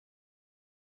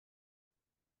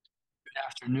Good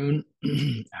afternoon.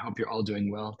 I hope you're all doing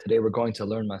well. Today we're going to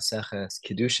learn Maseches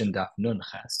Kiddushin Daf Nun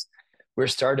Ches. We're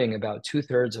starting about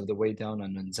two-thirds of the way down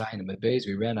on Nun Zayin and Beis.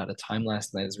 We ran out of time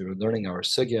last night as we were learning our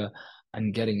sugya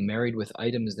on getting married with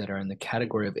items that are in the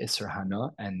category of Isser Hana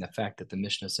and the fact that the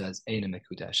Mishnah says Eina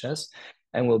Mekudeshes.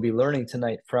 And we'll be learning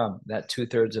tonight from that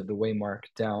two-thirds of the way mark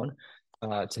down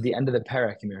to the end of the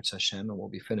parak, Emir Hashem, and we'll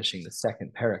be finishing the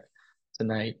second parak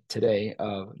today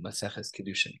of Maseches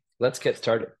Kiddushin. Let's get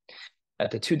started. At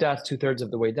the two dots, two-thirds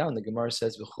of the way down, the Gemara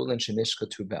says, if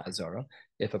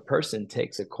a person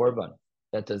takes a korban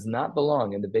that does not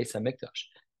belong in the Beis HaMikdash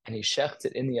and he shechts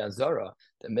it in the Azara,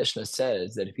 the Mishnah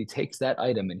says that if he takes that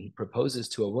item and he proposes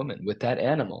to a woman with that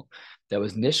animal that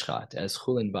was nishchat as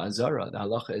chulin ba'azara, the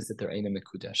halacha is that they're eina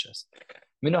mekudeshes.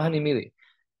 Minohani mili.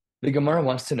 The Gemara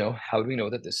wants to know, how do we know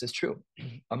that this is true?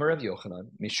 Amar Rav Yochanan,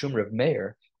 Mishum Rav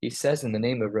Meir, he says in the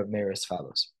name of Rav Meir as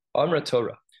follows. Amra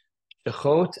Torah.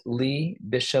 Shechot li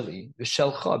b'shali,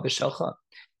 b'shalcha, b'shalcha.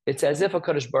 It's as if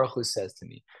HaKadosh Baruch Hu says to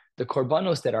me, the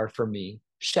korbanos that are for me,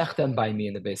 shech them by me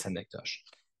in the Beis HaMikdash.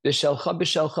 B'shalcha,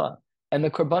 b'shalcha. And the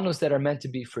korbanos that are meant to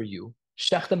be for you,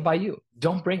 shech them by you.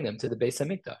 Don't bring them to the Beis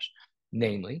HaMikdash.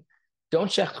 Namely, don't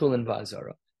shech chulin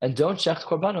v'azara, and don't shech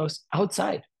korbanos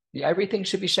outside. Everything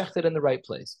should be shechted in the right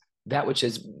place. That which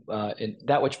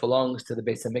belongs to the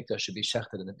Beis HaMikdash should be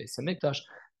shechted in the Beis HaMikdash.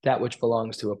 That which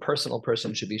belongs to a personal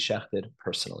person should be shechted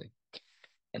personally.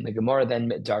 And the Gemara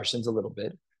then darshans a little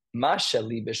bit.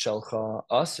 Mashali b'shalcha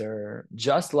aser,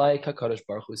 just like HaKadosh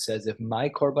Baruch Hu says, if my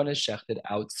korban is shechted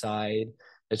outside,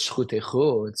 it's shchutei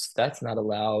chutz, that's not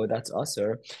allowed, that's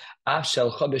aser. Af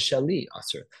shalcha b'shali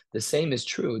aser. The same is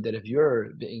true that if you're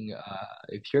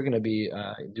going to be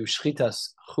do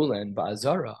shchitas chulen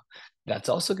ba'azara, that's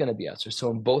also going to be aser. So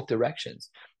in both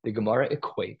directions, the Gemara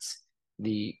equates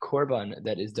the korban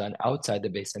that is done outside the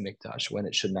Beis HaMikdash when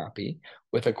it should not be,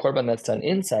 with a korban that's done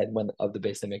inside of the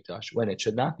Beis HaMikdash when it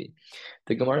should not be.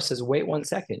 The Gemara says, wait 1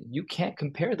 second, you can't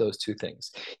compare those two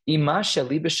things. When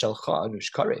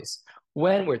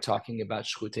we're talking about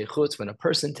shchutei chutz, when a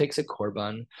person takes a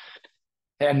korban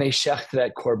and they shecht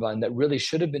that korban that really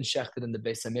should have been shechted in the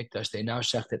Beis HaMikdash, they now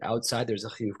shecht it outside, there's a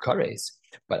chiyuv kares.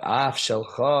 But af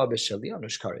shalcha b'shali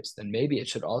anush kares, then maybe it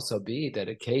should also be that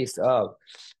a case of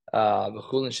maybe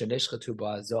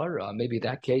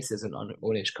that case is an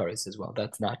onesh kares as well.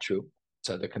 That's not true.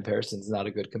 So the comparison is not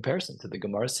a good comparison to the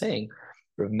Gemara saying,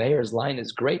 Rav Meir's line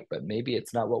is great, but maybe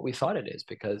it's not what we thought it is,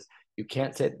 because you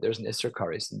can't say that there's an isser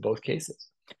kares in both cases.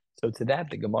 So to that,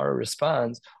 the Gemara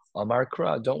responds, Amar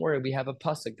Kra, don't worry, we have a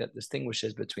pasuk that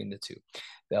distinguishes between the two.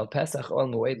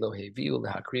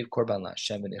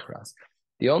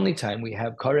 The only time we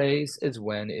have kares is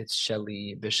when it's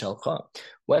sheli b'shalcha.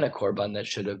 When a korban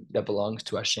that belongs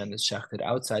to Hashem is shechted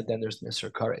outside, then there's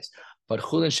nisr kares. But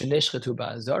chulin shenishchetu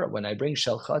ba'azara, when I bring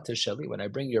shalcha to sheli, when I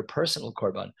bring your personal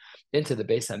korban into the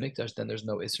Beis HaMikdash, then there's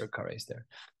no isr kares there.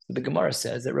 So the Gemara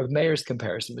says that Rav Meir's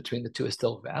comparison between the two is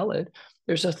still valid.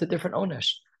 There's just a different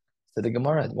onesh. So the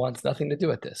Gemara wants nothing to do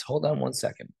with this. Hold on 1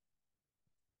 second.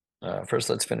 First,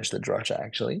 let's finish the drasha.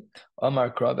 Actually, so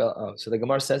the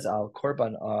Gemara says al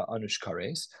korban anush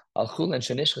kares, al chulen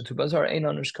shenishchetu bazar ein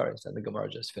anush kares, and the Gemara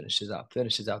just finishes out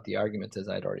the argument as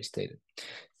I had already stated.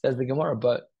 Says the Gemara,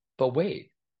 but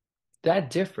wait, that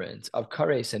difference of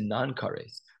kares and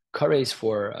kares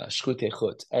for shchutei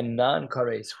chutz and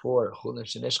non-kares for chulen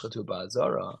shenishchetu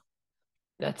bazara.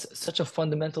 That's such a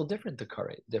fundamental difference in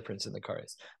the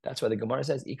kares. That's why the Gemara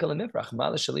says,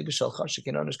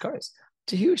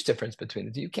 it's a huge difference between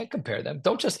the two. You can't compare them.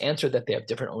 Don't just answer that they have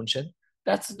different onshin.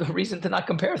 That's the reason to not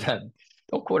compare them.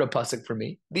 Don't quote a pasuk for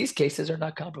me. These cases are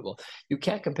not comparable. You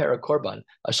can't compare a korban,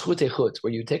 a shchutei chutz,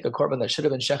 where you take a korban that should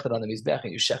have been shechted on the mizbech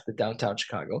and you shecht it downtown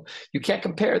Chicago. You can't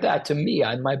compare that to me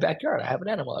in my backyard. I have an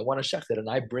animal. I want to shecht it and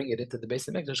I bring it into the Beis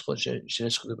HaMikdash.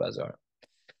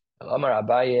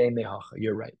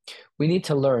 You're right. We need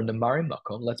to learn the Mari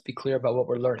Makom. Let's be clear about what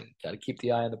we're learning. Got to keep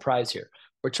the eye on the prize here.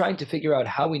 We're trying to figure out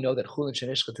how we know that Chulin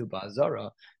Shenishchatu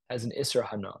Ba'azara has an Isser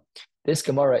Hana. This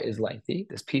Gemara is lengthy.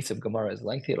 This piece of Gemara is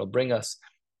lengthy. It'll bring us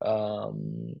about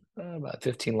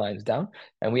 15 lines down,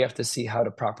 and we have to see how to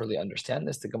properly understand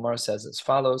this. The Gemara says as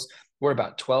follows. We're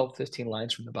about 12, 15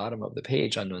 lines from the bottom of the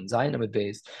page on Nun Zayin Amud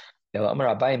Beis.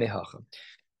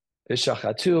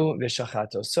 V'shachatu,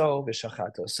 v'shachatoso,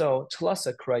 v'shachatoso,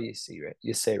 tlasa kra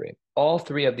yisere. All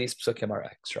three of these psukim are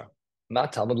extra. Ma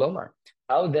Talmud lomar.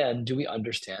 How then do we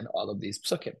understand all of these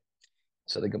psukim?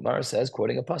 So the Gemara says,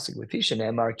 quoting a pasuk,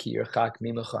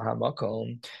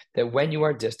 that when you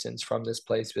are distanced from this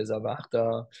place,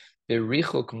 that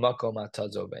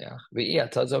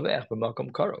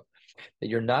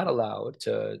you're not allowed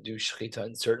to do shechita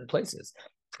in certain places.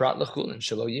 Prat l'chulin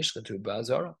shelo yishchatu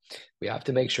ba'azara. We have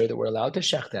to make sure that we're allowed to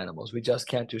shecht animals. We just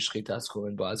can't do shchitas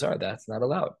chulin ba'azara. That's not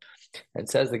allowed. And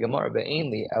says the Gemara,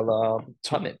 be'einli ela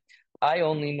tamim. I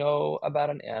only know about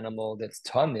an animal that's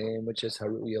tamim, which is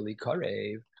haruya li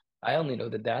karev. I only know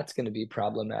that that's going to be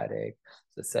problematic.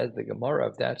 So says the Gemara,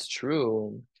 if that's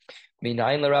true, how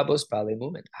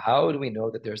do we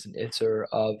know that there's an itzer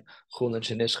of chulin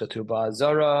shenishchatu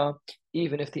ba'azara,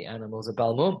 even if the animal is a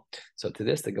balmum? So to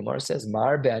this, the Gemara says,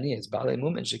 Mar be'ani is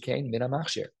balmum and shekain min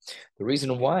hamachshir. The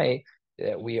reason why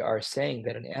we are saying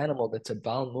that an animal that's a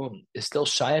balmum is still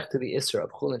shaykh to the isser of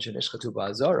chulin shenishchatu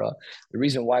ba'azara, the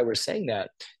reason why we're saying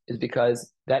that is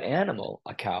because that animal,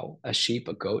 a cow, a sheep,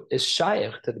 a goat, is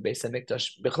shaykh to the Beis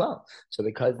HaMikdash bichlal. So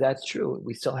because that's true,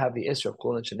 we still have the isser of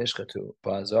chulin shenishchatu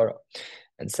ba'azara.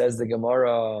 And says the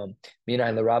Gemara,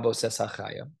 Minay l'rabo says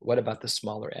hachaya. What about the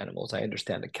smaller animals? I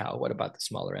understand the cow. What about the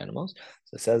smaller animals?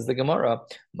 So says the Gemara,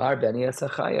 Mar beni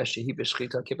hachaya shehi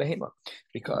b'shchita kibehema.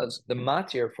 Because the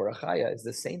matir for a chaya is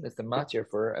the same as the matir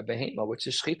for a behema, which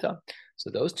is shchita.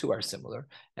 So those two are similar.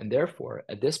 And therefore,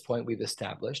 at this point, we've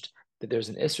established that there's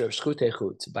an isra of shchutei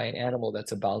chutz by an animal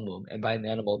that's a balmum and by an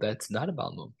animal that's not a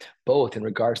balmum, both in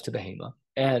regards to behema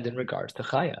and in regards to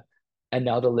chaya. And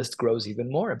now the list grows even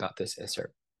more about this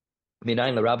isser.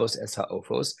 Minayin l'rabos es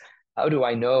ha'ofos. How do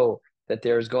I know that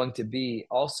there is going to be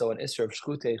also an isser of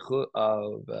shchutei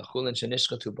of chulin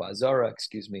shenishchatu ba'azara?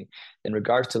 Excuse me. In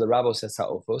regards to the rabos es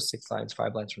ha'ofos, 6 lines,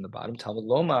 5 lines from the bottom. Talmud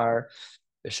lomar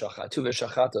v'shachatu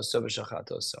v'shachato so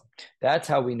v'shachato so. That's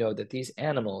how we know that these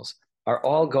animals are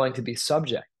all going to be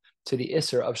subject to the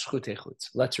isser of shchutei chutz.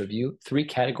 Let's review 3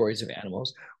 categories of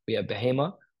animals. We have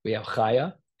behema, we have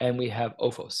chaya, and we have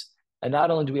ophos. And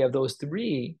not only do we have those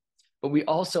 3, but we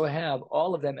also have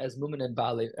all of them as mumin and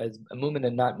bale, as mumin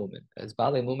and not mumin, as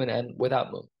bale mumin and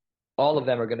without mumin. All of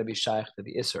them are going to be shaykh to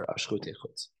the isser of shchutei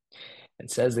chutz. And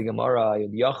says the Gemara,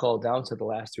 Yachol, down to the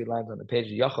last 3 lines on the page,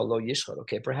 Yachol lo yishchot.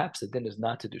 Okay, perhaps the din is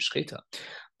not to do shchita,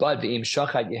 but v'im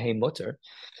shachat yehei mutter.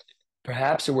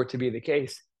 Perhaps it were to be the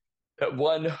case that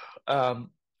one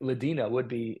Ladina would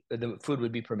be, the food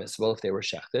would be permissible if they were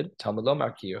shechted. Talmud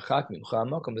lomar ki yirchak mimcha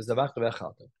makom v'zavach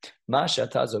v'echalto. Ma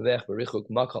she'ata zovech b'richuk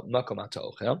makom ata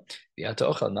ochel v'ata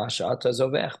ochel ma she'ata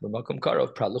zovech b'makom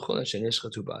karov prat l'chulin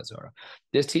shenishchatu ba'azara.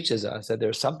 This teaches us that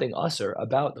there's something usher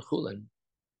about the chulin.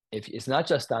 If it's not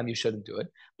just time, you shouldn't do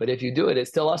it. But if you do it, it's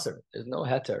still usher. There's no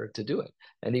heter to do it.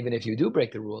 And even if you do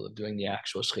break the rule of doing the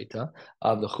actual shchita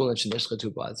of the chulin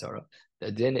shenishchatu ba'azara,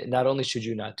 then not only should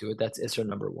you not do it, that's isser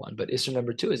number 1. But isser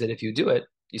number 2 is that if you do it,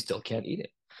 you still can't eat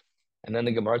it. And then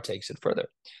the Gemara takes it further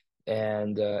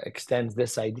and extends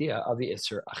this idea of the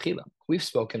isser achila. We've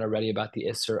spoken already about the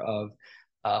isser of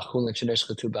chulin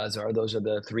shenishchatu ba'azara. Those are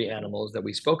the 3 animals that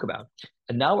we spoke about.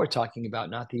 And now we're talking about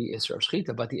not the isser of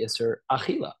shchita, but the isser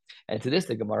achila. And to this,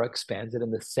 the Gemara expands it in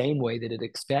the same way that it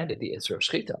expanded the isser of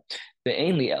shchita.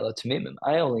 Ve'einli ela tamimim.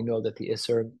 I only know that the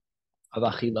isser of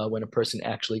achila, when a person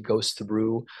actually goes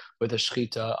through with a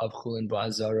shchita of chulin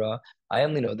ba'azara, I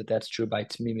only know that that's true by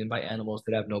tamimim, by animals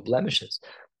that have no blemishes.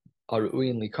 Those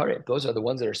are the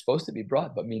ones that are supposed to be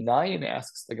brought. But Minayin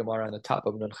asks the Gemara on the top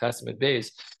of Nun Chesed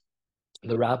Beis,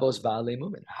 the Rabos Ba'alei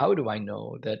Mumin. How do I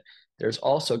know that there's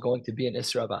also going to be an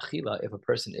Isra of Achila if a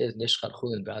person is Nishchat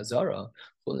Chulin Ba'azara,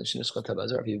 Chulin Shenishchat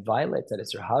Ba'azara? If you violate that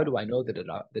Isra, how do I know that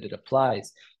it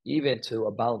applies even to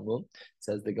a Baal Mum?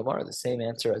 Says the Gemara, the same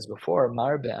answer as before,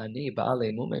 Mar Be'ani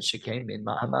Ba'alei Mumin Shekain Min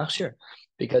Ma'amachshir.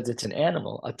 Because it's an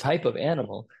animal, a type of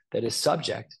animal that is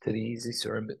subject to these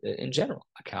isurim in general.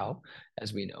 A cow,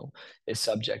 as we know, is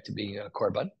subject to being a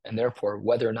korban, and therefore,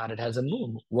 whether or not it has a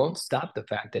mum won't stop the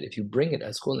fact that if you bring it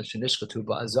as chulin shenishchatu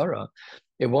ba'azara,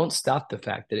 it won't stop the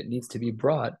fact that it needs to be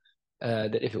brought.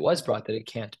 That if it was brought, that it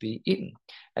can't be eaten.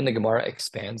 And the Gemara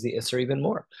expands the Isser even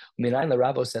more.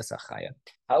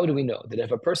 How do we know that if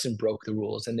a person broke the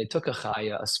rules and they took a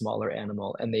chaya, a smaller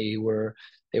animal, and they were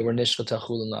nishchata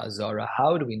chulin la'azara,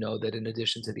 how do we know that in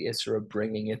addition to the Isser of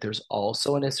bringing it, there's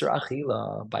also an Isser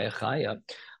achila by a chaya?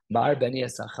 Mar beni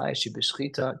esachai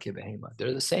shibishchita kibehema.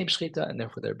 They're the same shchita, and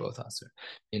therefore they're both aser.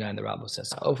 And the Rabbi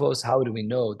says, Ophos, how do we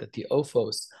know that the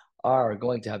Ophos are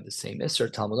going to have the same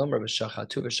isser? Talmud Omer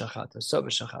v'shachatu v'shachato so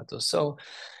v'shachato so.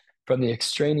 From the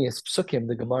extraneous psukim,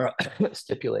 the Gemara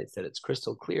stipulates that it's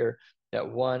crystal clear that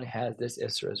one has this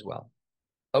isser as well.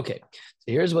 Okay, so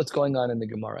here's what's going on in the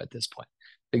Gemara at this point.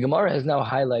 The Gemara has now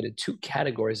highlighted 2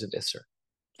 categories of isser.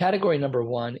 Category number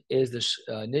 1 is the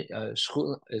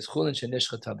chulin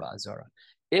shenishchata ba'azara.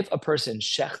 If a person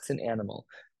shechts an animal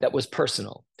that was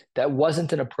personal, that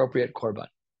wasn't an appropriate korban,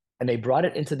 and they brought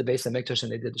it into the Beis HaMikdash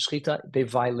and they did the shchita, they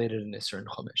violated an isser in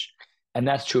Chumash. And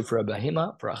that's true for a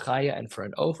behema, for a chaya, and for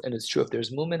an oaf. And it's true if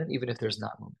there's mumen and even if there's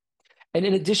not mumen. And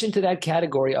in addition to that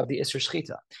category of the Isser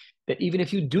Shchita, that even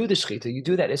if you do the Shchita, you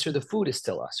do that Isser, the food is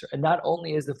still Asr. And not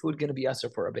only is the food going to be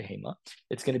Asr for a behema,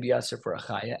 it's going to be Asr for a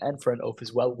chaya and for an oaf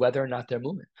as well, whether or not they're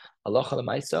mumen. Allah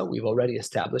Lamaisa, we've already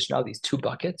established now these two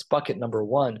buckets. Bucket number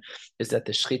one is that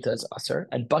the Shchita is Asr,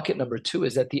 and bucket number two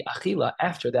is that the Achila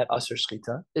after that Asr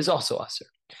Shchita is also Asr.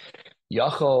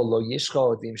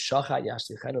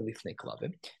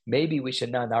 Maybe we should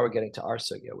now we're getting to our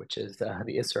sugya, which is the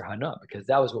Isser Hana, because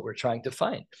that was what we're trying to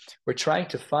find. We're trying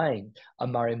to find a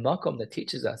marimakom that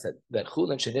teaches us that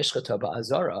chulin shenishchata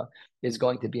ba'azara is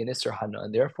going to be an Isser Hana,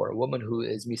 and therefore a woman who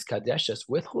is miskadeshes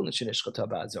with chulin shenishchata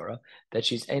ba'azara, that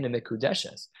she's eina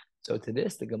mikudeshes. So to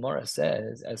this, the Gemara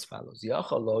says as follows: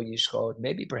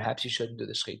 maybe perhaps you shouldn't do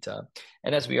the shchita,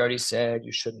 and as we already said,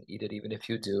 you shouldn't eat it even if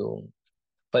you do.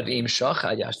 But you should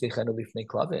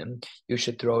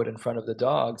throw it in front of the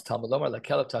dogs.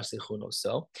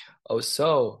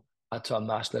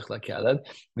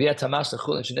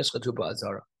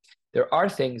 There are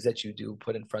things that you do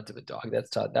put in front of a dog.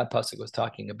 That pasuk was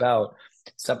talking about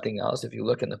something else. If you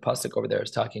look in the pasuk over there,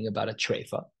 it's talking about a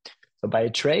treifa. So by a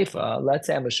treifa, let's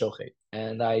say I'm a shochet,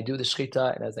 and I do the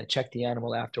shchita, and as I check the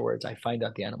animal afterwards, I find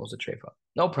out the animal's a treifa.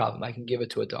 No problem. I can give it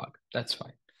to a dog. That's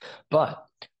fine. But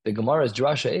the Gemara's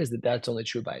drasha is that that's only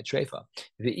true by a treifa.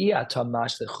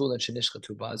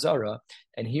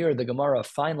 And here the Gemara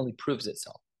finally proves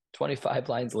itself. 25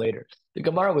 lines later, the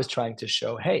Gemara was trying to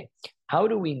show, hey, how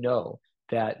do we know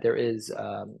that there is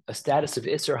a status of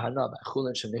Isser Hana by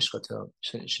chulin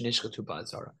shenishchatu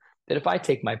ba'azara? That if I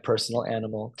take my personal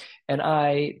animal and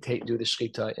I do the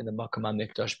shchita in the Makam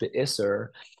HaMikdash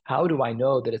be'Isser, how do I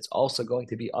know that it's also going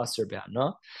to be Asr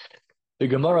be'ana? The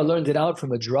Gemara learned it out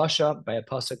from a drasha by a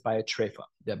pasuk by a treifa.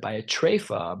 That by a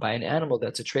treifa, by an animal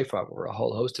that's a treifa, for a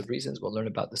whole host of reasons. We'll learn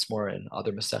about this more in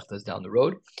other Masechtas down the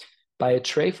road. By a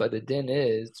treifa, the din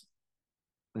is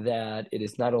that it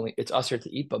is not only, it's asr to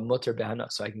eat, but mutter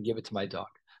behana, so I can give it to my dog.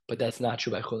 But that's not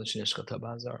true by chulin shenishchata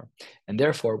ba'azara. And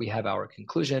therefore, we have our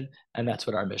conclusion, and that's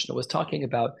what our Mishnah was talking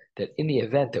about, that in the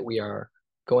event that we are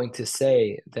going to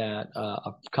say that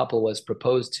a couple was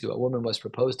proposed to, a woman was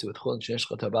proposed to with chulin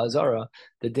shenishchata ba'azara,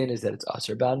 the din is that it's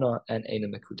asr ba'ana and eina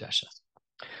mekudeshes.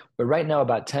 We're right now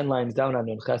about 10 lines down on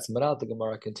Nun Ches Maral. The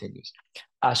Gemara continues.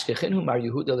 Ashkechinu Mar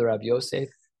Yehuda Rav Yosef,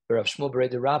 Rav Shmuel Berei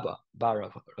de Rabba Bar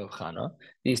Rav Chana.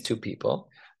 These two people,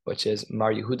 which is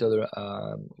Mar Yehuda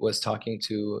was talking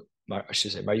to, Mar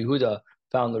Yehuda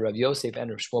found the Rav Yosef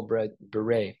and Rav Shmuel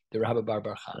Berei, the Rabba Bar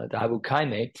Chana, the Havu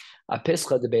Kaime, a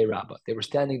Pischa de Bei Rabba. They were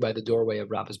standing by the doorway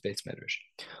of Rabba's Beis Medrash.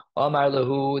 Amar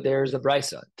Lahu, there's a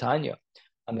brisa, Tanya.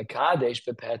 Amekadesh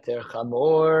bepeter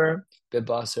chamor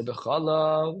bebaser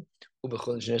bechalav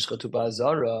ubechol shenishchatu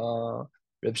ba'azara.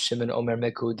 Reb Shimon Omer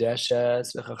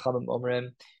mekudeshes v'chachamim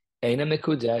Omrim eina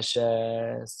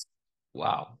mekudeshes.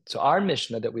 Wow! So our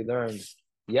Mishnah that we learned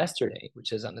yesterday,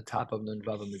 which is on the top of Nun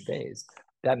Vav Amud Beis,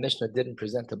 that Mishnah didn't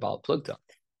present the Baal Plugta.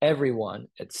 Everyone,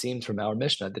 it seemed from our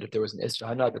Mishnah that if there was an Isra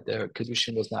Hana, that their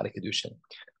Kiddushin was not a Kiddushin.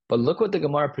 But look what the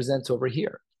Gemara presents over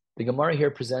here. The Gemara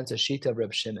here presents a Shita of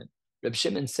Reb Shimon. Reb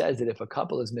Shimon says that if a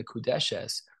couple is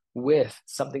mekudeshes with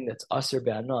something that's aser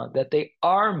be'ana, that they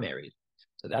are married.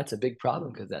 So that's a big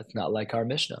problem because that's not like our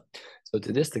Mishnah. So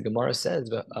to this, the Gemara says,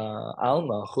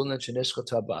 "Alma chulin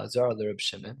shenishchata ba'azara l'Reb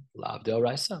Shimon lav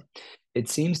de'oraisa." It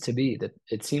seems to be that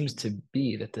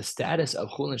the status of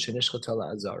chulin shenishchata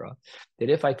la'azara, that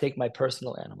if I take my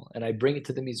personal animal and I bring it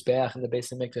to the mizbeach in the Beis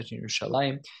HaMikdash in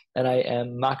Yerushalayim, and I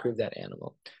am makriv that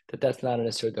animal, that's not an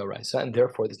isur d'oraisa, and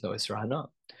therefore there's no isur hana.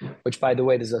 Which, by the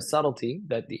way, there's a subtlety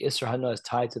that the Isser Hana is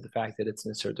tied to the fact that it's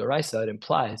an Isser Doraisa. It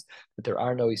implies that there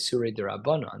are no Isurei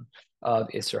Derabanan of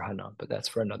Isser Hana, but that's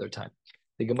for another time.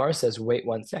 The Gemara says, wait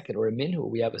 1 second, or in Minhu,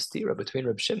 we have a stira between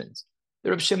Reb Shimon's. The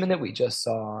Reb Shimon that we just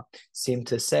saw seemed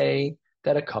to say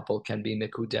that a couple can be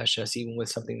Mikudeshes even with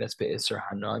something that's Isser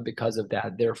Hana, and because of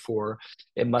that, therefore,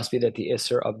 it must be that the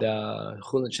Isser of the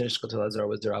Chulin Shenishchot Lazar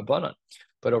was Derabanan.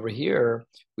 But over here,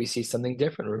 we see something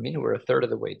different. We're a third of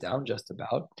the way down, just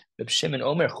about. Reb Shimon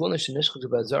Omer chulin shenishchatu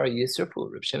ba'azara yisrafu.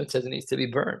 Reb Shimon says it needs to be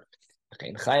burned.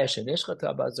 It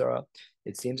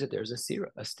seems that there's a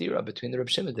stira between the Reb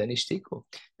Shimon and Ishtiku.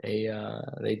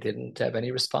 They didn't have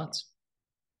any response.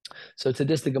 So to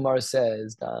this, the Gemara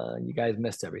says, you guys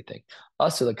missed everything.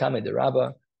 Also, the Kame de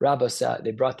Rabba said, they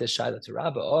brought this shaila to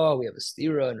Rabba. Oh, we have a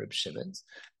stira in Reb Shimon's.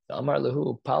 Amar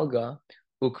lehu palga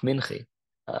ukminchi.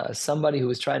 Somebody who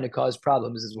is trying to cause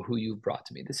problems is who you brought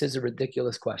to me. This is a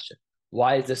ridiculous question.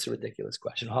 Why is this a ridiculous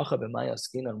question? Hacha b'maya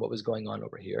skin on what was going on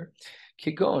over here.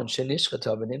 Kigon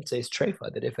shenishchata v'nimtzeis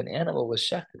treifa, that if an animal was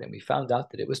shechted and we found out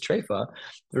that it was treifa,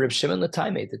 the Reb Shimon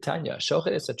l'taimei, the Tanya,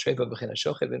 shochet is a treifa v'chen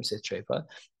shochet v'imtzeis treifa,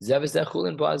 zev is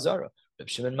dechulin bo'azara. Reb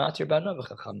Shimon matir b'anav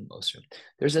v'chacham osrim.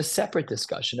 There's a separate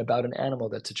discussion about an animal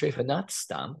that's a treifa, not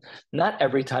stam, not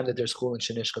every time that there's chulin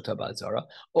shenishchata ba'azara,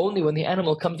 only when the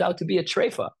animal comes out to be a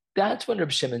treifa. That's when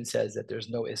Reb Shimon says that there's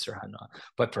no Isser Hana.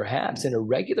 But perhaps in a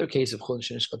regular case of Chulin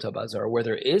Shinishkata Bazar, where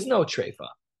there is no Treifa,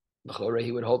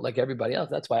 he would hold like everybody else.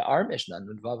 That's why our Mishnah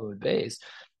and Vav Beis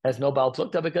has no Baal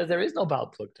Plukta, because there is no Baal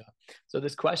Plukta. So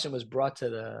this question was brought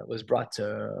to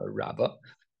Rabbah,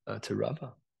 to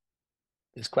Rabbah.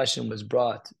 This question was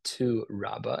brought to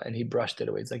Rabbah, and he brushed it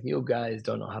away. It's like, you guys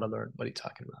don't know how to learn. What are you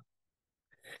talking about?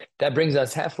 That brings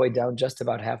us halfway down, just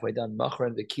about halfway down.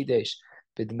 Machran the Kiddush.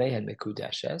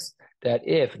 That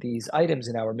if these items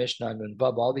in our Mishnah and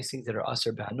Bab, all these things that are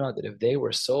Aser B'Hana, that if they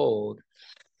were sold,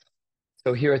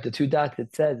 so here at the two dots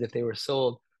it says if they were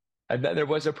sold, and then there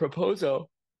was a proposal,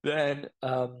 then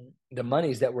the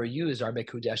monies that were used are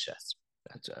Mekudeshes.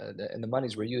 And the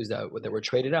monies were used that were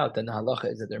traded out, then the halacha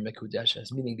is that they're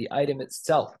Mekudeshes, meaning the item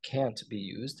itself can't be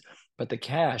used, but the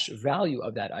cash value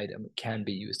of that item can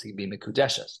be used to be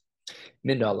Mekudeshes.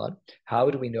 Minalan, how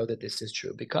do we know that this is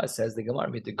true? Because says the Gemara,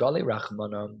 "Mitgali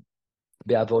Rachmanam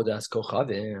be'avodas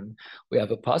kochavim." We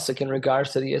have a pasuk in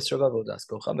regards to the Yisra of avodas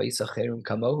kochavim, Yisacherim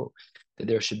kamohu, that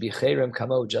there should be cherim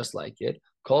kamohu just like it.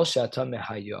 Kol shata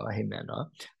mehaya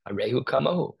himena arehu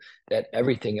kamohu, that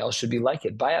everything else should be like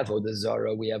it. By avodah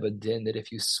zara, we have a din that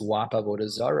if you swap avodah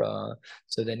zara,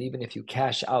 so then even if you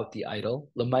cash out the idol,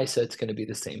 lemaisa, it's going to be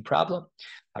the same problem.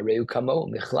 Arehu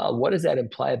kamohu michlal. What does that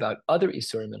imply about other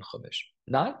isurim and chumash?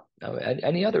 Not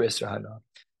any other isur hana.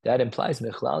 That implies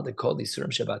michlal the kol isurim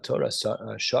shebat Torah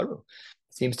sharu.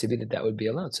 Seems to be that would be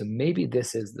allowed. So maybe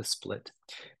this is the split.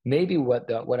 Maybe what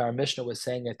our Mishnah was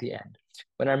saying at the end,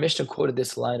 when our Mishnah quoted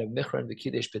this line of Michran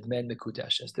v'Kiddush b'dmen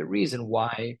mekudeshes, the reason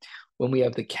why when we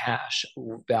have the cash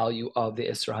value of the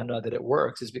Isser Hana that it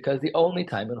works is because the only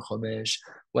time in Chumash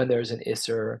when there's an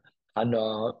Isser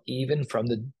Hana, even from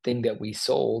the thing that we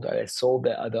sold, I sold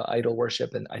the idol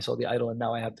worship and I sold the idol and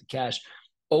now I have the cash.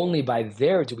 Only by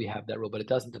there do we have that rule, but it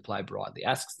doesn't apply broadly.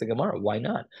 Asks the Gemara, why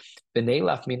not? B'nei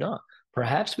laf mina.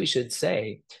 Perhaps we should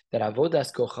say that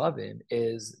avodas kochavim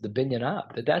is the binyan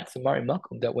ab, that's the mari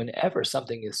makum, that whenever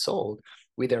something is sold,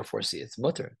 we therefore see it's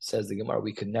mutter. Says the Gemara,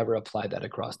 we could never apply that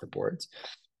across the boards.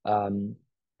 That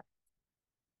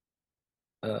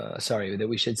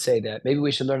we should say that maybe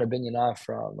we should learn a binyan ab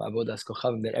from avodas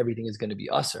kochavim, that everything is going to be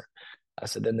aser.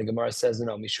 So then the Gemara says,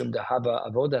 no, mishum dahaba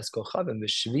avodas kochavim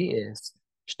v'shvi'is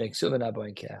shnei ksuvin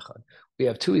aboin ke'echad. We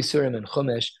have two isurim in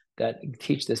Chumash that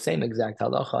teach the same exact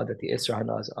halacha, that the Isra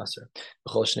Hana is Aser.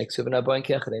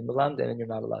 And you're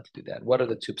not allowed to do that. What are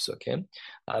the two psukim?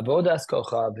 Avodas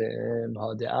kochavim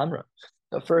ha'de'amra.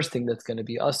 The first thing that's going to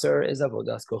be Aser is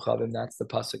Avodas kochavim. That's the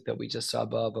pasuk that we just saw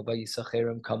above,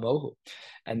 Yisacherim kamohu.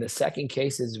 And the second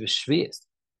case is V'shvi'is.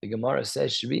 The Gemara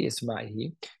says, Shvi'is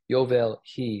mahi, Yovel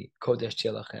hi kodesh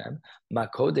tielachem, ma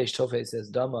kodesh tofes es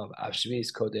damav, av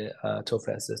shvi'is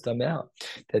tofes es damel.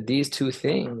 That these two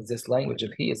things, this language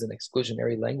of he is an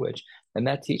exclusionary language, and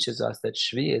that teaches us that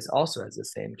Shvi'is also has the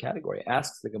same category.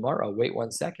 Asks the Gemara, wait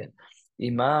 1 second.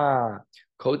 Ima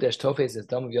kodesh tofes es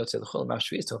damav yotze l'chulin, ma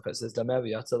shvi'is tofes es damel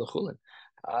yotze l'chulin.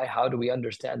 How do we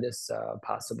understand this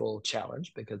possible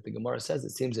challenge? Because the Gemara says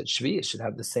it seems that Shvi'is should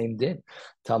have the same din.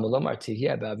 No,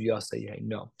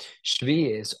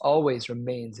 Shvi'is always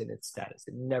remains in its status.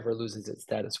 It never loses its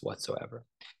status whatsoever.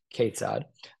 Ketzad,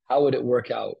 how would it work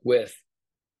out with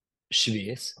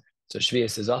Shvi'is? So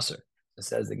Shvi'is is Aser. It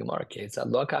says the Gemara,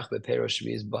 Ketzad, Lokach be'pero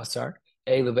Shvi'is basar,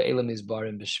 Eilu ve'elu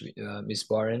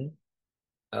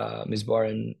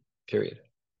mizbarin, period.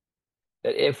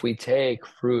 That if we take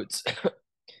fruits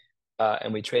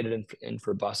and we trade it in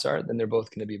for basar, then they're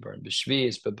both going to be burned.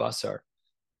 B'shvi'is, b'basar,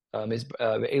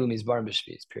 elu mizbarim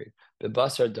b'shvi'is, period.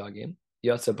 B'basar dagim,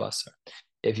 yatsa basar.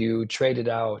 If you trade it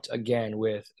out again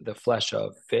with the flesh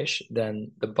of fish,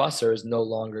 then the basar is no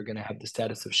longer going to have the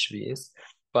status of shvi'is,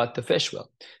 but the fish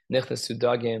will. Nichnasu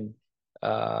dagim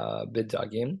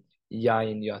b'dagim,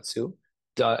 yayin yatsu.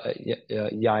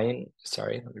 Yayin,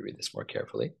 sorry, let me read this more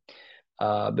carefully.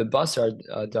 B'basar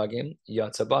dagim,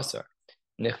 yatsa basar.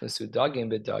 Nichnasu dagim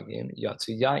b'dagim,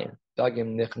 yatsu yayin.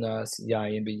 Dagim nichnas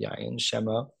yayin b'yayin,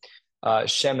 shema,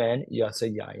 shemen yatsa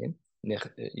yayin,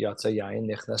 yatsa yayin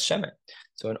nichnas shemen.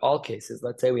 So in all cases,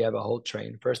 let's say we have a whole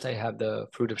train. First I have the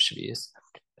fruit of shvi'is.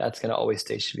 That's going to always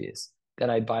stay shvi'is.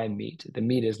 Then I buy meat. The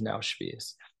meat is now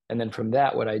shvi'is. And then from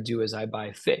that, what I do is I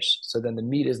buy fish. So then the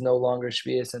meat is no longer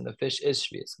shvius and the fish is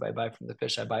shvius. If I buy from the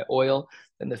fish, I buy oil,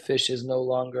 then the fish is no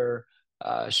longer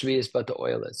shvius, but the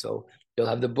oil is. So you'll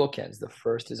have the bookends. The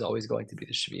first is always going to be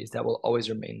the shvius. That will always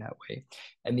remain that way.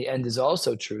 And the end is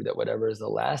also true that whatever is the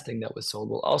last thing that was sold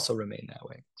will also remain that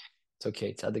way. It's okay.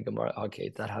 It's the Gemara. Okay,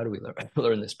 it's not how do we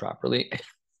learn this properly?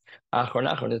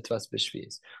 Upiri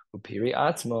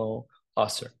atzmo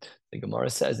aser. The Gemara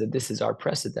says that this is our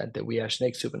precedent that we have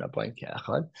shnei ksuvim abayin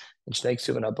ke'echad and shnei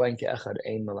ksuvim abayin ke'echad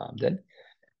ein melamden.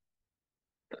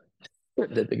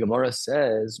 That the Gemara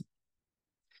says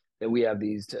that we have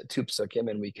these two psukim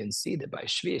and we can see that by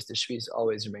shvius, the shvius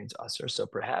always remains aser. So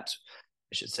perhaps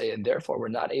I should say, and therefore we're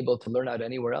not able to learn out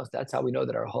anywhere else. That's how we know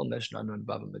that our whole Mishnah non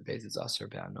bava midbeis is aser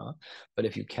be'ana. But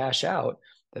if you cash out,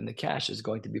 then the cash is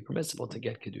going to be permissible to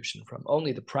get Kiddushin from.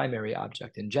 Only the primary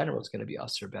object in general is going to be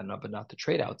aser be'ana, but not the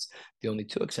trade-outs. The only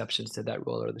two exceptions to that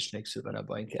rule are the shnei ksuvim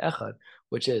abayin ke'echad,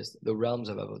 which is the realms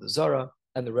of avodah zarah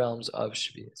and the realms of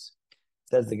shvius.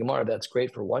 Says the Gemara, that's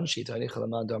great for one shita.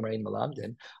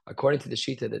 According to the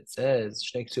shita that says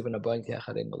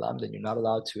you're not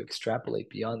allowed to extrapolate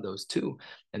beyond those two,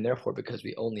 and therefore, because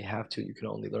we only have two, you can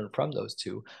only learn from those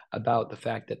two about the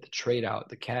fact that the trade out,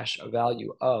 the cash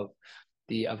value of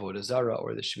the avodah zara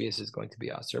or the shvius is going to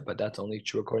be aser, but that's only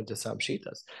true according to some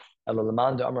shitas.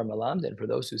 For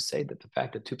those who say that the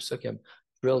fact that two psukim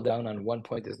drill down on one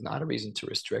point is not a reason to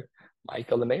restrict,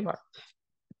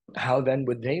 how then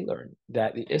would they learn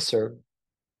that the Isser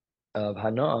of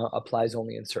Hana applies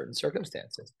only in certain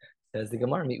circumstances? Says the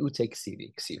Gemara, mi'ute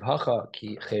ksivi, ksiv hacha,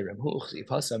 ki cherem hu, ksiv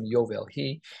hasam, yovel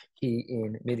he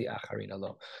in midi acharin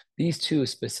alo. These two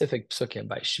specific psukim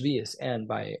by Shvius and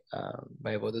by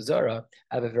Avodah Zarah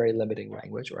have a very limiting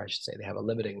language, or I should say they have a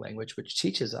limiting language, which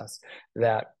teaches us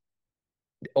that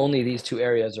only these two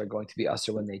areas are going to be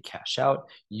usher when they cash out,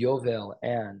 yovel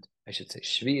and, I should say,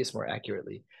 Shvius more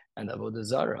accurately, and Avodah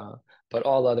Zarah, but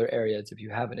all other areas, if you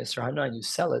have an Isser Hana and you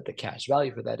sell it, the cash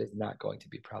value for that is not going to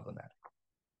be problematic.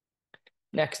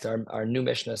 Next, our new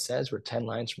Mishnah says, we're 10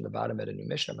 lines from the bottom at a new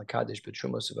Mishnah, Makadish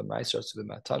b'trumos u'b'maisos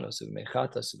u'b'matanos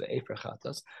u'b'mechatas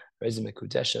u'b'efrachatas reizim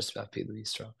mekudeshes v'afilu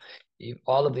Yisrael.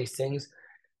 All of these things,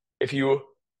 if you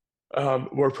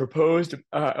were proposed,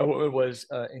 a woman was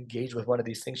engaged with one of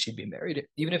these things, she'd be married,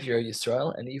 even if you're a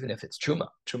Yisrael, and even if it's Truma.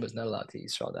 Truma is not allowed to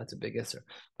Yisrael. That's a big Isser.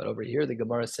 But over here, the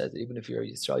Gemara says that even if you're a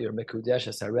Yisrael, you're Mekudesh,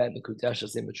 Asaret, Mekudesh,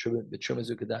 Asim, B'Truma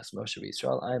Zukadas, Moshe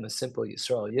Yisrael. I am a simple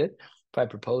Yisrael Yid. If I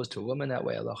propose to a woman that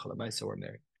way, Allah Chalamaisa, we're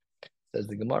married. Says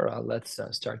the Gemara, let's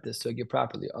start this sugya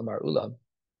properly. Amar Ula,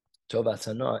 Tovas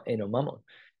Hana, Eno Mamon.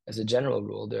 As a general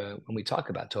rule, when we talk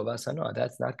about Tovas Hana,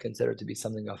 that's not considered to be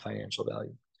something of financial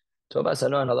value. Tovas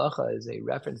Hana and halacha is a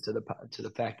reference to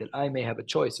the fact that I may have a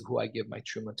choice of who I give my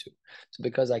truma to. So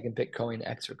because I can pick Kohen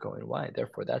X or Kohen Y,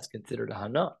 therefore that's considered a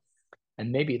hana.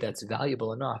 And maybe that's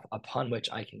valuable enough upon which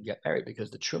I can get married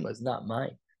because the truma is not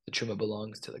mine. The truma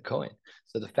belongs to the Kohen.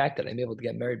 So the fact that I'm able to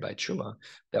get married by truma,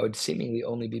 that would seemingly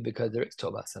only be because there is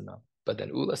Tovas Hana. But then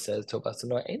Ula says Tovas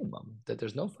Hana Einamam, that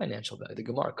there's no financial value. The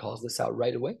Gemara calls this out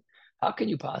right away. How can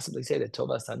you possibly say that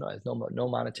Tovas Hana has no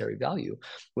monetary value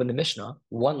when the Mishnah,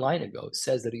 one line ago,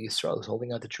 says that a Yisrael is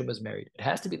holding out the Truma is married? It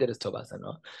has to be that it's Tovas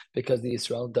Hana because the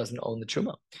Yisrael doesn't own the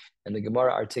Truma. And the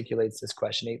Gemara articulates this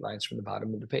question 8 lines from the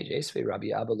bottom of the page. Esvei Rabbi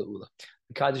Abba Le'ula.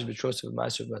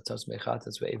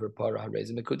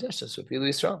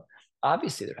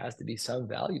 Obviously, there has to be some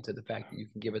value to the fact that you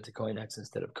can give it to Kohen X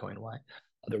instead of Kohen Y.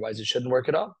 Otherwise, it shouldn't work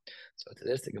at all. So to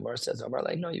this, the Gemara says, Amar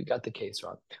like, no, you got the case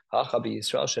wrong.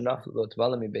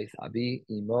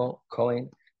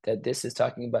 That this is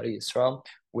talking about a Yisrael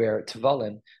where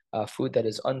Tvalim, food that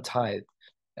is untithed,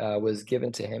 was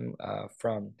given to him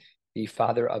from the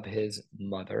father of his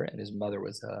mother, and his mother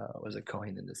was a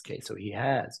Kohen in this case. So he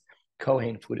has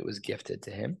Kohen food, it was gifted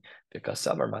to him because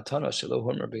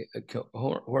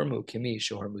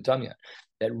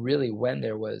that really when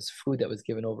there was food that was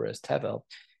given over as tevel,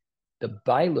 the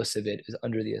bailus of it is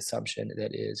under the assumption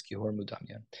that is kihor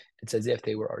mudamyan. It's as if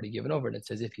they were already given over, and it's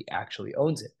as if he actually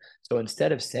owns it. So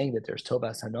instead of saying that there's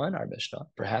tovas hana in our Mishnah,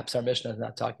 perhaps our Mishnah is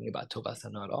not talking about tovas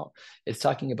hana at all. It's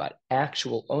talking about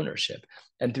actual ownership,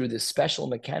 and through the special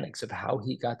mechanics of how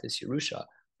he got this Yerusha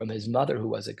from his mother, who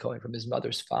was a Kohen, from his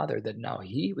mother's father, that now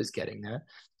he was getting that.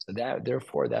 So that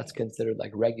therefore that's considered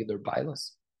like regular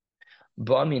bailus.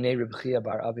 Let's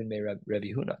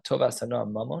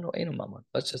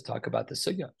just talk about the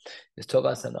sugya. Is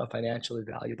tovas hana financially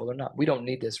valuable or not? We don't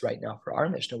need this right now for our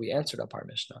Mishnah. We answered up our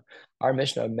Mishnah. Our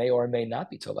Mishnah may or may not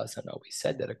be tovas hana. We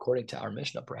said that according to our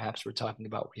Mishnah, perhaps we're talking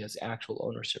about where he has actual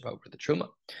ownership over the truma.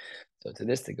 So to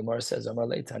this, the Gemara says, "Amar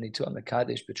leitani tu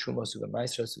amekadesh betrumos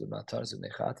ubemaisros ubematanos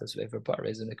ubnechatas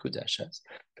uveverpares ubekudeshes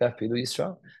v'afilu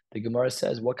Yisrael." The Gemara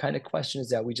says, "What kind of question is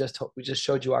that? We just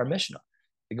showed you our Mishnah."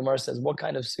 The Gemara says, "What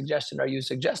kind of suggestion are you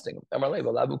suggesting?" Amar le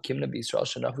v'lavu kimna b'Yisrael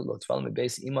shenafu lo tfalim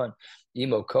bebeis iman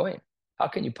imo kohen. How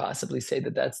can you possibly say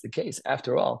that that's the case?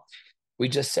 After all, we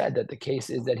just said that the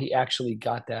case is that he actually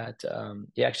got that.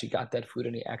 He actually got that food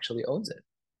and he actually owns it.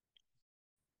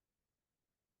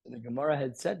 The Gemara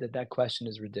had said that that question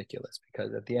is ridiculous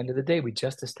because at the end of the day, we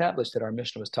just established that our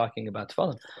Mishnah was talking about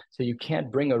tefillin. So you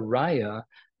can't bring a raya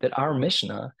that our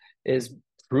Mishnah is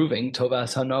proving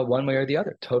tovas hana one way or the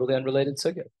other, totally unrelated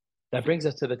sugya. That brings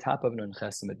us to the top of Nun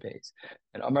Chesamid Beis.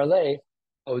 And Amar Le,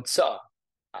 Otsa,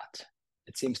 at.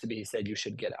 It seems to be he said you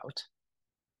should get out.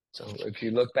 So if you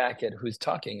look back at who's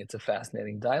talking, it's a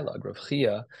fascinating dialogue. Rav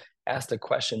Chia asked a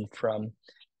question from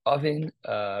Avin,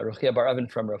 Rav Chia bar Avin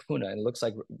from Rav Huna, and it looks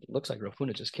like Rav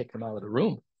Huna just kicked him out of the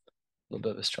room. A little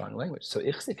bit of a strong language. So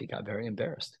Ichsif, he got very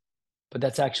embarrassed. But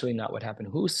that's actually not what happened.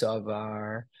 Hu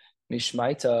savar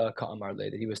mishmaita ka'amar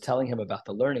le, that he was telling him about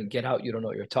the learning. Get out, you don't know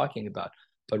what you're talking about.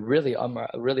 But really,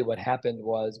 what happened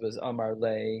was Amar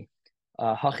le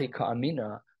hachi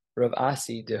ka'amina Rav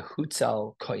Asi de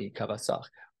hutzal koi kavasach.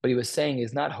 What he was saying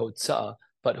is not hotza,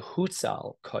 but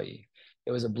hutzal koi.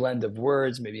 It was a blend of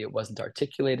words. Maybe it wasn't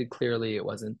articulated clearly. It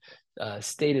wasn't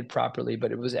stated properly,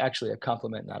 but it was actually a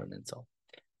compliment, not an insult.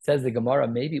 Says the Gemara,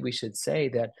 maybe we should say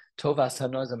that tovas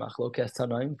hana is a machlokes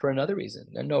tanaim for another reason,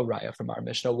 and no raya from our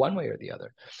Mishnah one way or the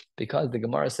other, because the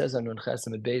Gemara says on Nun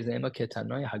Chesamid Beis Ema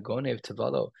ketanoi hagonev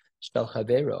tevalo shel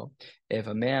chavero. If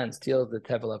a man steals the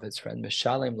tevel of his friend,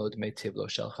 mishalem lo dmei tivlo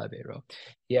shel chavero,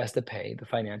 he has to pay the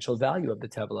financial value of the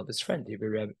tevel of his friend.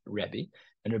 Rebbe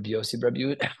and Rabbi Yossi Rabbi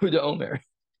Yehuda Omer,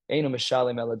 eino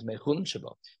mishalem ela dmei chulin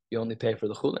shabo. You only pay for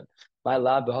the chulin. If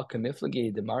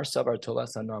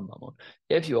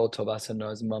you hold tovas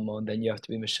hana as mamon, then you have to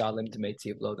be mishalim dmei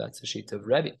tivlo. That's the sheet of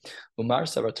Rebbe. Umar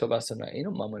savar tovas hana ain't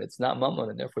mamon. It's not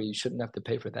mamon, and therefore you shouldn't have to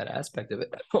pay for that aspect of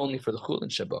it. Only for the chulin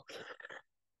shabo.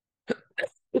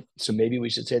 So maybe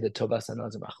we should say that tovas hana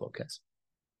is a machlokes.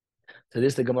 So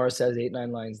this the Gemara says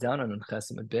 8-9 lines down on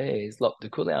Chesamid Beis. Look, the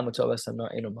kulei am tovas hana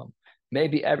ain't mamon.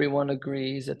 Maybe everyone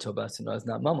agrees that tovas hana is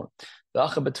not mamon.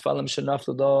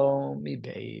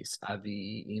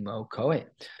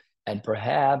 And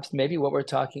perhaps, maybe what we're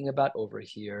talking about over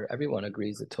here, everyone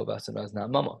agrees that tovas hana is not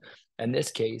mamon. In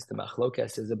this case, the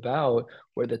machlokes is about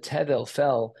where the tevel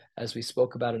fell, as we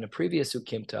spoke about in a previous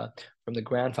ukimta, from the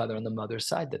grandfather on the mother's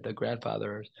side, that the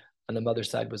grandfather on the mother's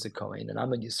side was a Kohen, and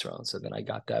I'm a Yisrael, so then I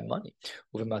got that money.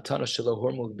 That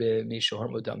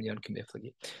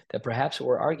perhaps what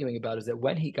we're arguing about is that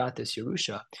when he got this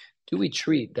Yerusha, do we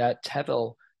treat that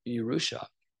Tevel Yerusha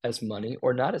as money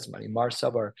or not as money? Mar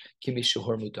Savar Kimi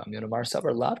Shuhor Mudamian, Mar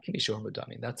Savar Lav Kimi Shuhor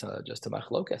Mudamian. That's just a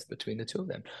machlokas between the two of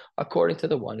them. According to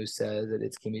the one who says that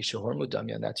it's Kimi Shuhor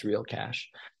Mudamian, that's real cash.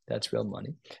 That's real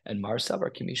money. And Mar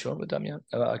Savar Kimi Shuhor Mudamian,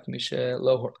 Lav Kimi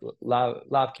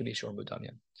Shuhor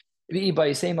Mudamian.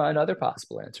 Another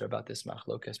possible answer about this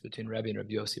machlokas between Rabbi and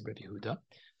Rabbi Yossi, Rabbi Yehuda.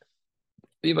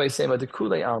 The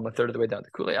Kulei Alma, third of the way down.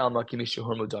 The Kulei Alma Kimi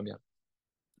Shuhor Mudamian.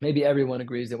 Maybe everyone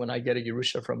agrees that when I get a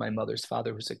Yerusha from my mother's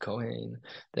father, who's a Kohen,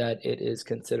 that it is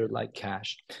considered like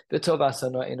cash. The tovas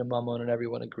hana in a mamon, and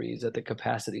everyone agrees that the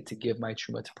capacity to give my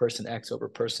truma to person X over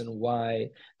person Y,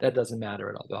 that doesn't matter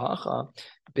at all. The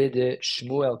bide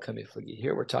Shmuel kamiflagi.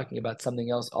 Here we're talking about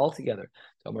something else altogether.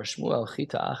 Tomer Shmuel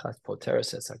chita achas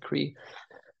poteres es akri,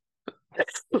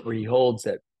 where he holds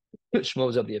that Shmuel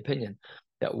is of the opinion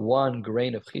that one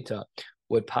grain of chita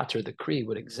would pater the kri,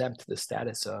 would exempt the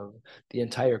status of the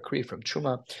entire kri from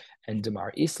truma, and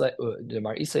demar isle de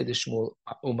Shmuel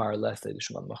umar lesle de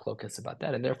Shmuel machlokas about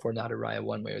that, and therefore not a raya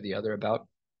one way or the other about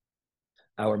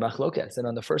our machlokas. And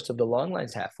on the first of the long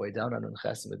lines, halfway down on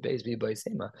Chesamid Beis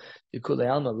v'Baisema, Yikulei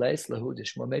Alma leis lahu de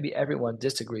Shmuel. Maybe everyone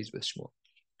disagrees with Shmuel.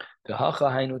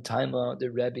 The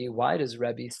Rebbe, why does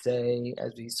Rebbe say,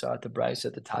 as we saw at the Bryce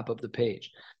at the top of the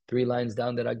page, 3 lines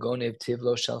down, that Agonev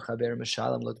Tivlo Shel Chaver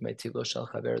Meshalam Lot Me Tivlo Shel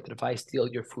Chaver, that if I steal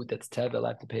your food that's Tevel, I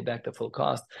have to pay back the full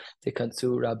cost.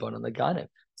 Tekansu Rabban on the Ganev.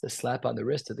 It's a slap on the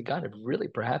wrist to the Ganev. Really,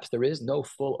 perhaps there is no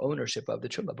full ownership of the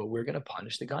Truma, but we're going to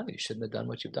punish the Ganev. You shouldn't have done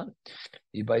what you've done.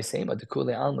 And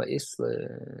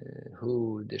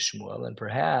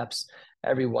perhaps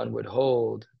everyone would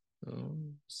hold.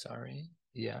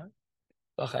 Yeah.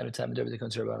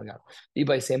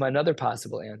 Another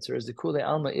possible answer is the Kule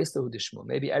Alma Islahu Dishmu.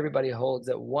 Maybe everybody holds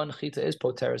that one chita is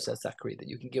poteres asakri, that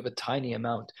you can give a tiny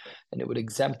amount and it would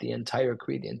exempt the entire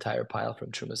creed, the entire pile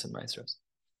from Trumas and Maasros.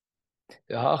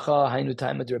 And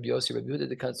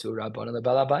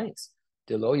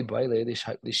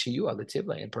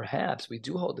perhaps we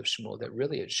do hold of Shmuel that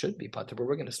really it should be pater, but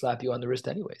we're going to slap you on the wrist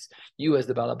anyways. You as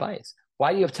the balabais.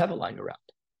 Why do you have tevel lying around?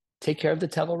 Take care of the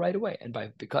tevel right away. And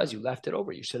because you left it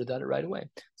over, you should have done it right away.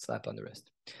 Slap on the wrist.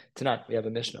 Tonight we have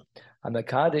a Mishnah.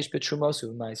 Hamakadesh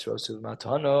betrumosu v'maisrosu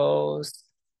v'matanos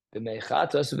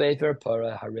v'meichatos v'efer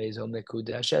para harezo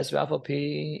mekudeshes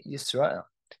v'afalpi Yisrael.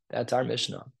 That's our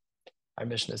Mishnah. Our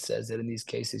Mishnah says that in these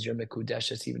cases, you're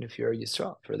mekudeshes even if you're a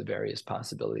Yisrael, for the various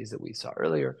possibilities that we saw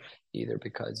earlier, either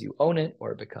because you own it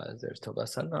or because there's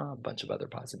tovasana, a bunch of other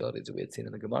possibilities that we had seen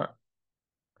in the Gemara.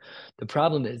 The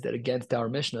problem is that against our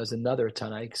Mishnah is another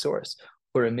Tanaic source.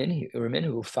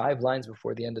 Uraminhu, 5 lines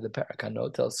before the end of the parak,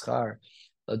 Anotel schar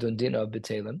ladundina of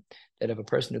betelim, that if a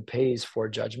person who pays for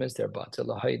judgments, they're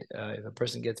if a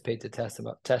person gets paid to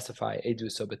testify, edu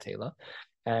so betela.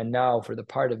 And now for the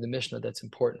part of the Mishnah that's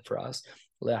important for us,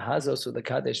 lehazosu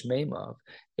lekadesh meimav,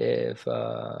 if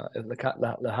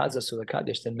lehazosu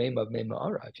lekadesh then meimav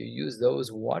meima'ara, if you use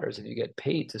those waters, if you get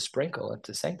paid to sprinkle and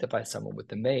to sanctify someone with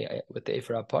the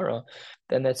efer apara,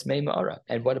 then that's meima'ara.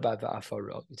 And what about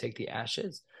va'afaro? You take the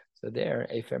ashes. So there,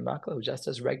 efer maklo just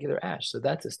as regular ash. So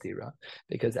that's a stira,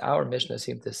 because our Mishnah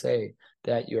seems to say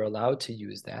that you're allowed to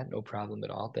use that, no problem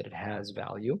at all, that it has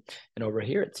value. And over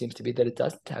here, it seems to be that it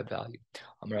doesn't have value.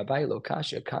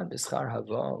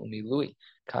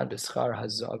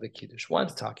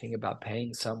 One's talking about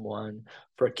paying someone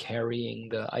for carrying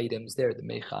the items there, the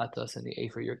mechatas and the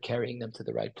efer, you're carrying them to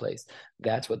the right place.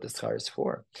 That's what the schar is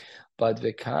for. But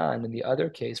v'kan, in the other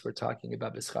case, we're talking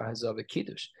about b'schar hazav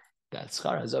kiddush. That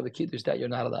schar hazav kiddush that you're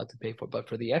not allowed to pay for, but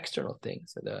for the external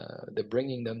things, the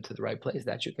bringing them to the right place,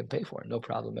 that you can pay for, no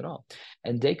problem at all.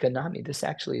 And dekanami, this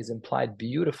actually is implied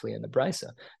beautifully in the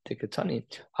brisa. Tekatani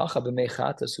hacha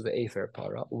b'mechatas uve'efer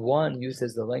para. One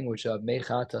uses the language of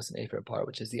mechatas and efer para,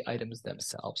 which is the items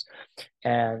themselves.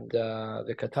 And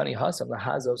the katani hasam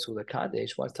lahazos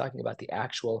ulakadesh, one's talking about the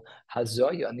actual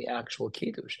hazoya and the actual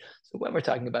kiddush. So when we're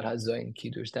talking about hazoya and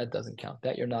kiddush, that doesn't count.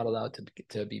 That you're not allowed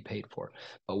to be paid for.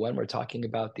 But when we're talking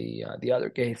about the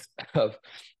other case of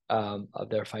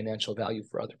their financial value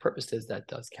for other purposes, that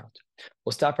does count.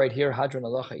 We'll stop right here. Hadron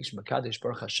Aloha Ish Makadesh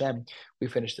Baruch Hashem. We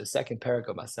finished the second parak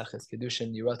of Maseches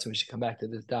Kiddushin. Yiratzim, we should come back to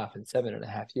this daf in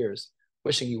 7.5 years.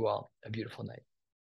 Wishing you all a beautiful night.